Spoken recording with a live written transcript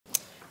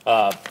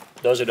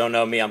Those who don't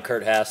know me, I'm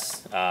Kurt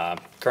Hess.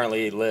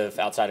 Currently live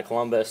outside of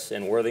Columbus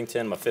in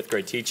Worthington. I'm a fifth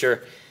grade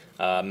teacher,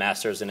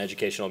 master's in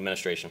educational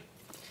administration.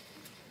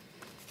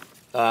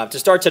 To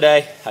start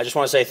today, I just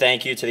want to say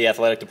thank you to the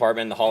athletic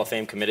department and the Hall of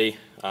Fame committee,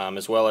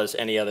 as well as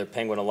any other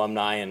Penguin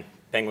alumni and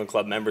Penguin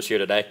Club members here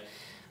today.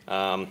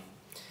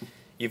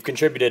 You've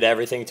contributed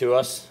everything to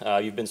us.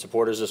 You've been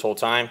supporters this whole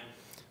time.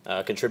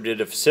 Contributed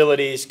to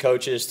facilities,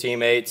 coaches,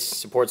 teammates,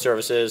 support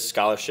services,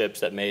 scholarships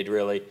that made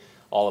really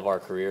all of our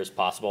careers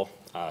possible.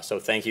 So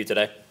thank you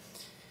today.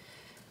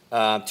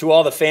 To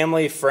all the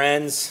family,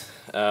 friends,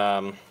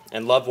 and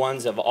loved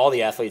ones of all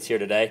the athletes here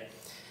today,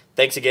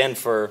 thanks again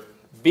for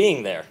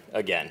being there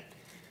again.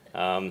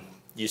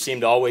 You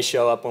seem to always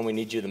show up when we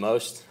need you the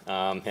most,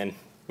 and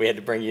we had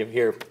to bring you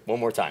here one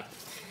more time.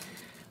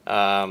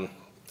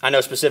 I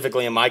know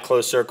specifically in my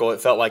close circle, it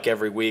felt like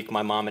every week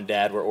my mom and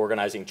dad were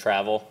organizing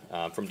travel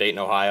from Dayton,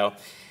 Ohio.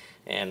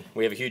 And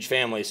we have a huge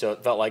family, so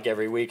it felt like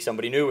every week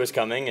somebody new was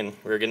coming and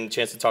we were getting a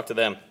chance to talk to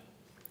them.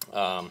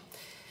 My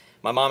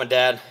mom and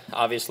dad,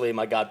 obviously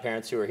my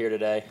godparents who are here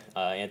today,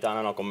 Aunt Donna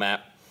and Uncle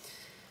Matt,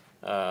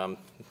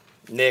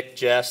 Nick,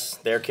 Jess,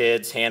 their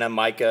kids, Hannah,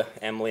 Micah,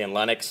 Emily, and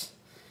Lennox,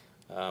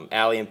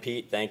 Allie and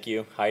Pete, thank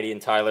you, Heidi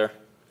and Tyler.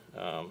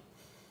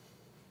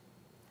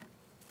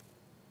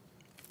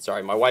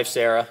 My wife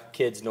Sarah,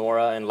 kids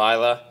Nora and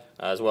Lila,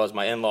 as well as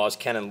my in-laws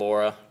Ken and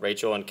Laura,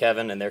 Rachel and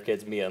Kevin, and their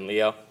kids Mia and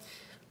Leo.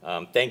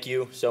 Thank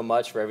you so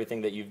much for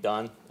everything that you've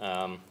done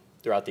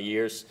throughout the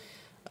years.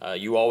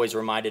 You always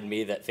reminded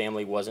me that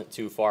family wasn't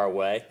too far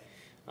away,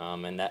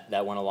 and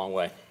that went a long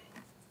way.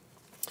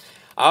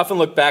 I often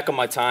look back on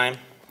my time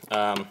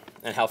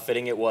and how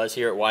fitting it was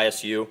here at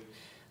YSU,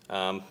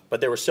 but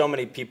there were so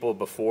many people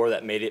before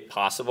that made it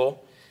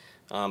possible.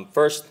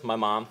 First, my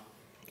mom,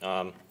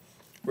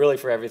 really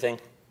for everything,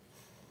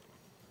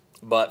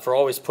 but for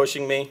always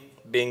pushing me,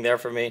 being there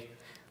for me,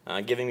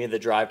 giving me the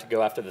drive to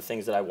go after the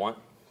things that I want.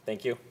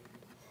 Thank you.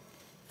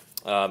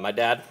 My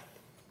dad,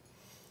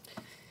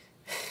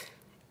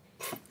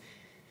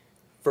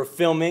 for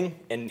filming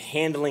and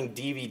handling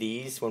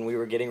DVDs when we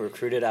were getting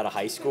recruited out of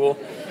high school.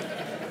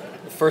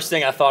 The first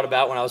thing I thought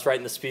about when I was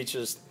writing the speech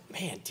was,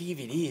 man,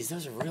 DVDs,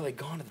 those are really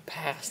gone to the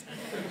past.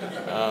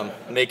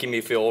 Making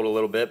me feel old a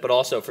little bit, but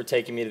also for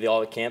taking me to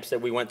all the camps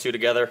that we went to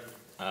together.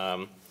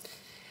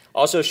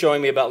 Also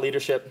showing me about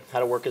leadership, how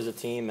to work as a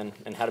team,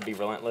 and how to be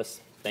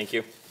relentless. Thank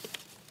you.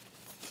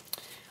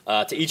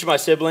 To each of my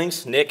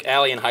siblings, Nick,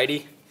 Allie, and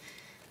Heidi,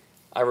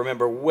 I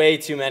remember way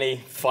too many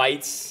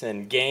fights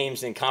and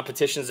games and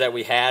competitions that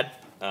we had,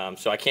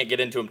 so I can't get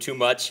into them too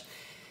much.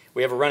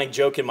 We have a running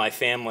joke in my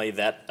family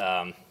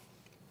that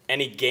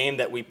any game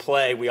that we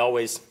play, we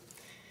always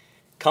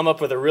come up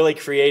with a really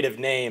creative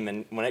name,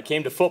 and when it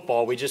came to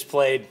football, we just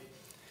played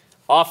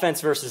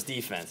offense versus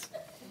defense.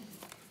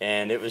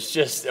 And it was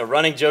just a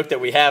running joke that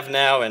we have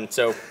now, and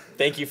so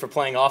thank you for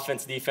playing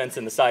offense, defense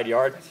in the side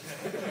yard.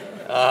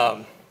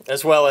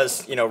 As well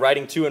as,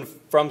 riding to and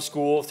from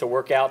school to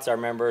workouts. I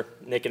remember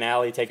Nick and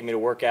Allie taking me to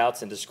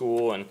workouts and to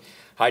school, and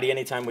Heidi,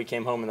 anytime we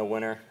came home in the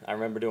winter, I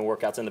remember doing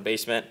workouts in the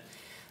basement.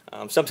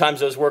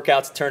 Sometimes those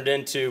workouts turned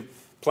into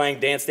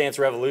playing Dance Dance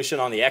Revolution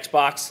on the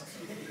Xbox,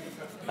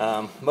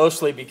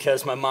 mostly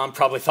because my mom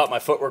probably thought my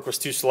footwork was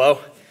too slow.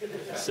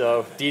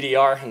 So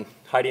DDR, and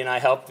Heidi and I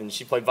helped, and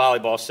she played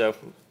volleyball, so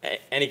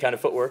any kind of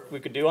footwork we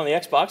could do on the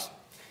Xbox,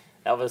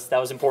 that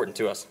was important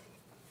to us.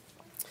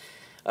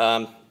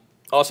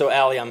 Also,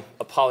 Allie, I'm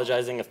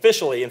apologizing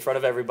officially in front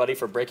of everybody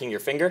for breaking your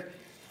finger.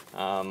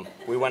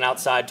 We went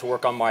outside to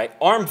work on my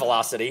arm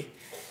velocity,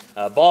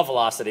 ball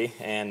velocity,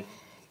 and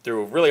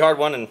threw a really hard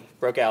one and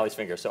broke Allie's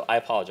finger, so I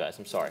apologize.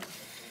 I'm sorry.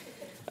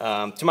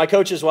 To my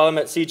coaches while I'm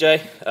at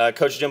CJ,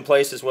 Coach Jim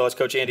Place as well as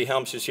Coach Andy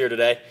Helms, who's here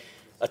today,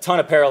 a ton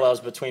of parallels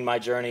between my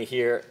journey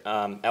here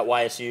at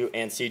YSU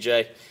and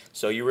CJ,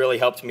 so you really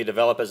helped me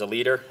develop as a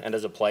leader and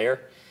as a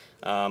player.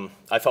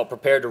 I felt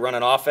prepared to run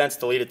an offense,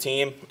 to lead a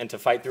team, and to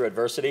fight through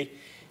adversity.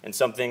 And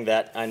something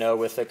that I know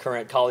with the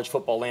current college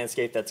football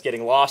landscape that's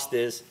getting lost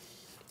is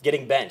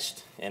getting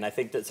benched. And I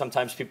think that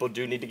sometimes people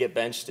do need to get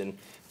benched and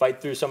fight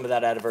through some of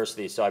that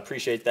adversity. So I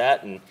appreciate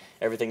that and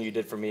everything you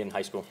did for me in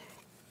high school.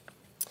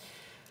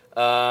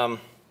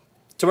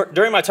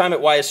 During my time at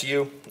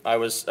YSU, I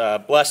was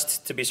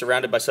blessed to be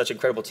surrounded by such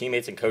incredible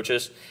teammates and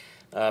coaches.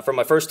 From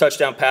my first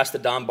touchdown pass to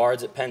Don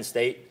Bards at Penn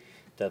State,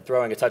 to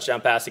throwing a touchdown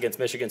pass against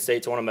Michigan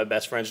State to one of my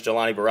best friends,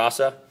 Jelani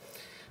Barassa.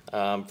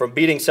 From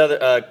beating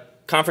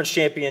conference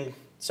champion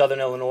Southern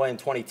Illinois in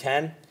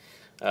 2010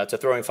 to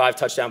throwing 5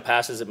 touchdown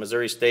passes at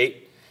Missouri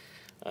State.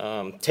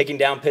 Taking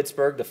down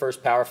Pittsburgh, the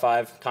first Power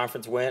 5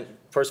 conference win,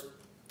 first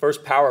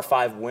Power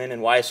 5 win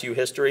in YSU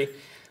history,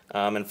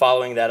 and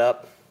following that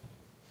up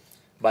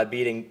by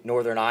beating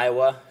Northern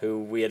Iowa, who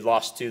we had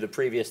lost to the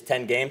previous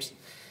 10 games,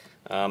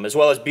 as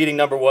well as beating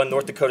number 1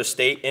 North Dakota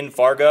State in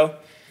Fargo,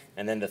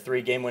 and then the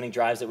 3 game-winning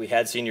drives that we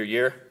had senior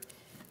year.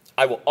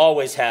 I will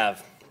always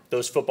have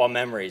those football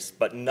memories,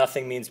 but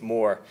nothing means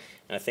more.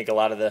 And I think a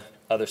lot of the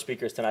other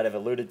speakers tonight have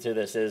alluded to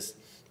this, is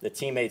the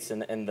teammates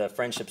and the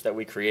friendships that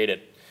we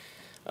created.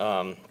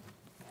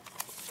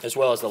 as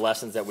well as the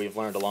lessons that we've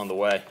learned along the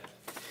way.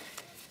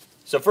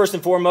 So first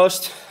and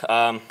foremost,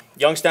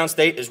 Youngstown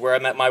State is where I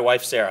met my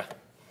wife, Sarah.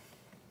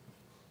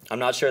 I'm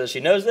not sure that she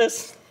knows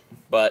this,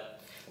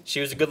 but she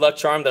was a good luck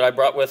charm that I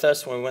brought with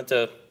us when we went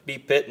to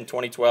beat Pitt in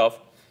 2012.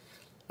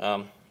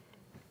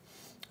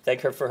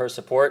 Thank her for her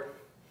support.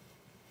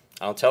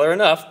 I don't tell her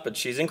enough, but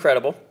she's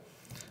incredible.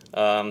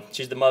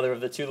 She's the mother of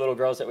the 2 little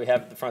girls that we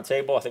have at the front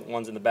table. I think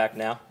one's in the back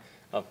now.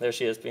 Oh, there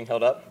she is, being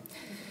held up.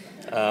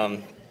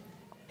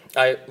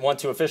 I want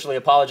to officially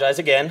apologize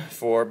again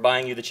for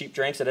buying you the cheap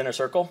drinks at Inner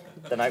Circle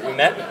the night we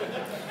met.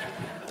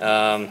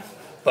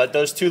 But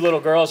those 2 little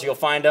girls, you'll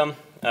find them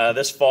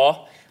this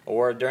fall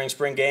or during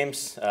spring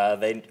games.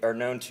 They are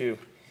known to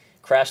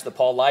crash the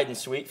Paul Leyden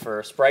suite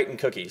for Sprite and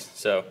cookies.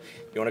 So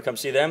if you want to come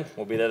see them,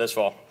 we'll be there this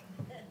fall.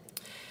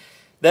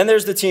 Then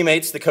there's the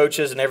teammates, the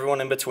coaches, and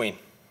everyone in between.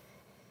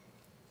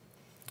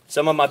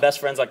 Some of my best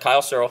friends like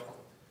Kyle Searle,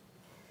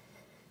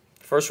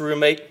 first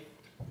roommate,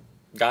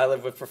 guy I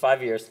lived with for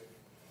 5 years,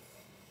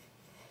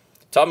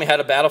 taught me how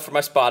to battle for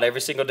my spot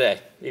every single day,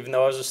 even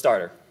though I was a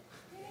starter.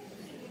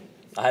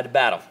 I had to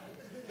battle.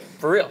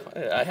 For real,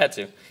 I had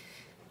to.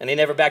 And he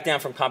never backed down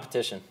from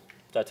competition.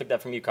 So I took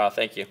that from you, Kyle.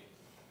 Thank you.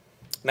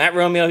 Matt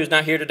Romeo, who's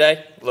not here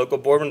today, local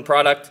Boardman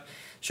product,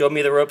 showed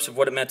me the ropes of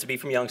what it meant to be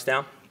from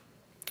Youngstown.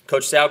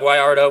 Coach Sal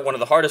Guayardo, one of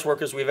the hardest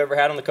workers we've ever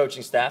had on the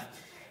coaching staff,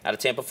 out of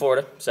Tampa,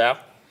 Florida. Sal.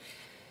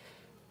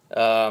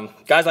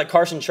 Guys like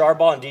Carson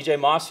Charball and DJ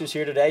Moss, who's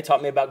here today,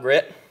 taught me about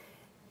grit.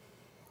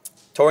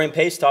 Torian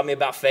Pace taught me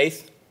about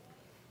faith.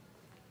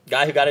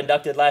 Guy who got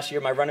inducted last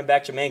year, my running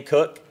back, Jermaine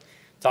Cook,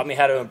 taught me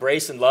how to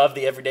embrace and love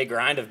the everyday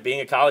grind of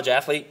being a college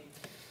athlete.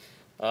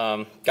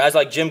 Guys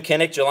like Jim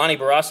Kinnick, Jelani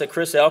Barasa,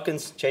 Chris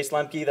Elkins, Chase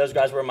Lemke, those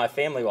guys were in my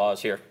family while I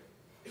was here.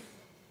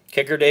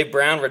 Kicker Dave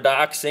Brown,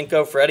 Radak,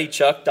 Cinco, Freddie,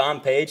 Chuck, Don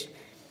Page.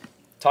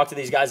 Talk to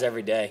these guys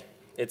every day.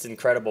 It's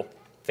incredible.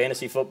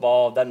 Fantasy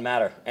football, doesn't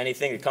matter.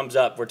 Anything that comes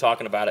up, we're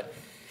talking about it.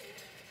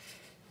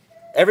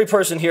 Every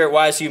person here at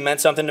YSU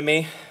meant something to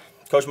me.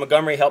 Coach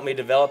Montgomery helped me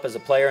develop as a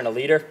player and a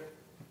leader.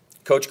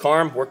 Coach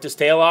Carm worked his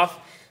tail off,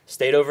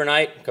 stayed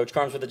overnight. Coach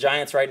Carm's with the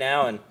Giants right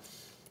now, and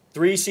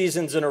 3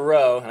 seasons in a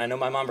row, and I know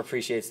my mom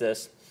appreciates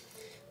this,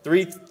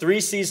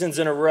 three seasons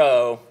in a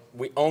row,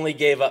 we only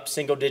gave up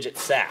single-digit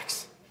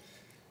sacks.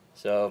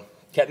 So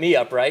kept me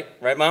upright,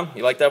 right, Mom?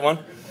 You like that one?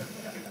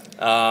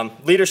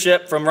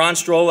 Leadership from Ron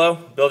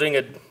Strollo, building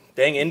a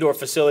dang indoor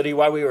facility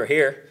while we were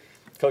here.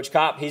 Coach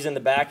Kopp, he's in the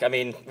back. I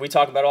mean, we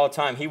talk about it all the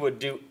time. He would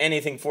do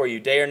anything for you.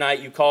 Day or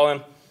night, you call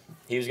him,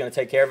 he was going to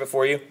take care of it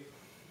for you.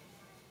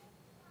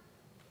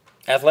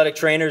 Athletic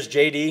trainers,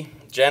 JD,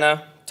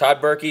 Jenna,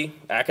 Todd Berkey,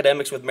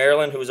 academics with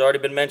Maryland, who has already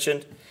been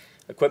mentioned,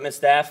 equipment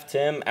staff,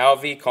 Tim,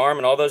 Alvy, Carm,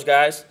 and all those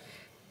guys.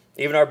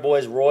 Even our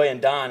boys, Roy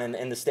and Don,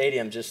 in the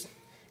stadium, just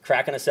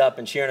cracking us up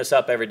and cheering us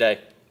up every day.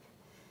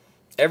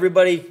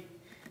 Everybody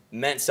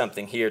meant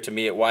something here to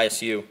me at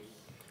YSU.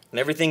 And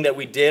everything that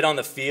we did on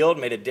the field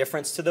made a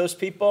difference to those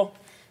people,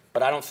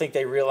 but I don't think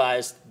they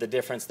realized the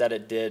difference that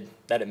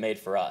it made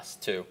for us,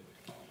 too.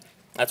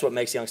 That's what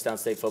makes Youngstown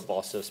State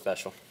football so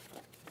special.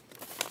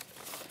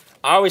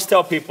 I always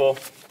tell people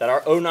that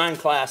our 09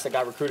 class that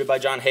got recruited by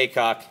John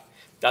Haycock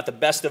got the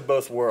best of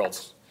both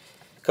worlds.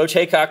 Coach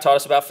Haycock taught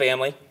us about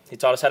family. He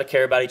taught us how to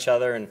care about each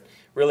other and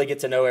really get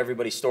to know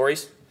everybody's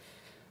stories.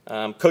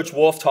 Coach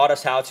Wolf taught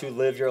us how to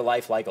live your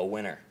life like a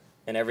winner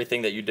in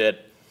everything that you did.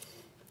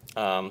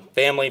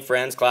 Family,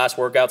 friends, class,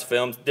 workouts,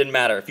 films, didn't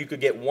matter. If you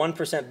could get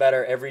 1%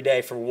 better every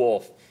day for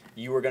Wolf,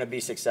 you were going to be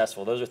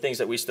successful. Those are things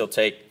that we still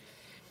take.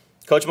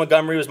 Coach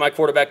Montgomery was my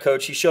quarterback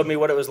coach. He showed me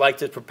what it was like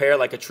to prepare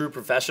like a true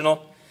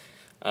professional.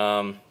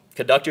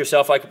 Conduct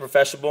yourself like a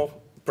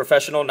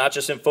professional, not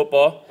just in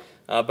football,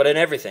 but in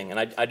everything.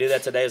 And I do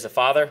that today as a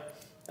father,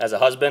 as a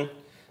husband,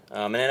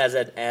 and then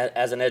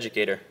as an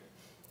educator.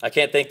 I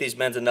can't thank these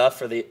men enough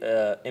for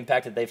the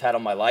impact that they've had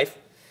on my life.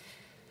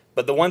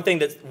 But the one thing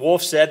that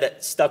Wolf said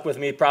that stuck with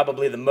me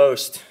probably the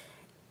most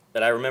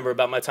that I remember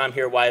about my time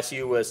here at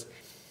YSU was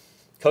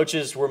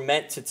coaches were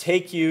meant to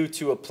take you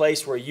to a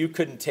place where you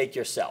couldn't take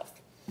yourself.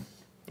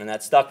 And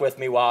that stuck with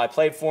me while I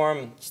played for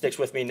him, sticks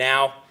with me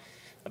now,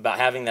 about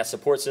having that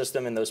support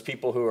system and those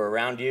people who are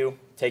around you,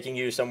 taking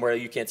you somewhere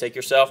you can't take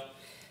yourself.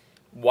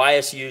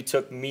 YSU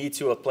took me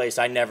to a place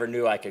I never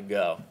knew I could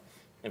go.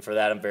 And for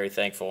that, I'm very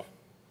thankful.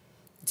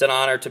 It's an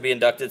honor to be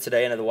inducted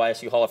today into the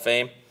YSU Hall of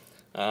Fame.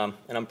 And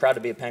I'm proud to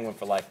be a Penguin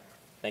for life.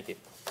 Thank you.